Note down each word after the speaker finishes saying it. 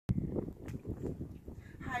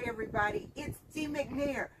Hi everybody, it's Dee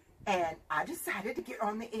McNair, and I decided to get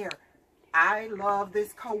on the air. I love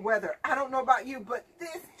this cold weather. I don't know about you, but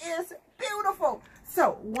this is beautiful.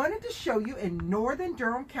 So, wanted to show you in northern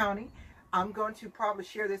Durham County. I'm going to probably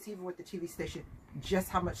share this even with the TV station, just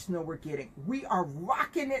how much snow we're getting. We are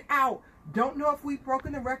rocking it out. Don't know if we've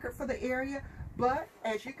broken the record for the area, but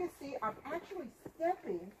as you can see, I'm actually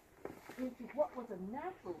stepping into what was a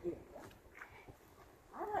natural area.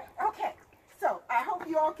 All right, okay. So I hope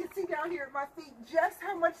you all can see down here at my feet just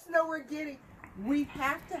how much snow we're getting. We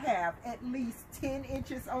have to have at least 10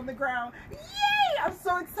 inches on the ground. Yay! I'm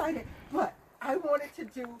so excited. But I wanted to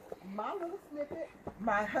do my little snippet.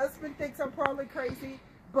 My husband thinks I'm probably crazy,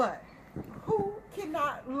 but who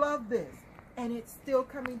cannot love this? And it's still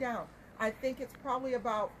coming down. I think it's probably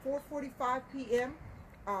about 4:45 p.m.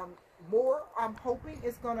 More, I'm hoping,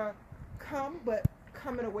 is going to come, but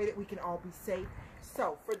come in a way that we can all be safe.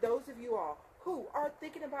 So for those of you all who are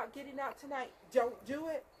thinking about getting out tonight, don't do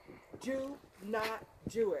it. Do not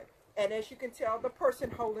do it. And as you can tell, the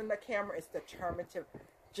person holding the camera is determined to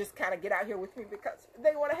just kind of get out here with me because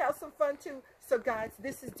they want to have some fun too. So guys,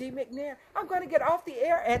 this is Dee McNair. I'm going to get off the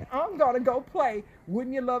air and I'm going to go play.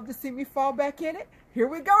 Wouldn't you love to see me fall back in it? Here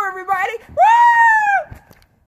we go, everybody. Woo!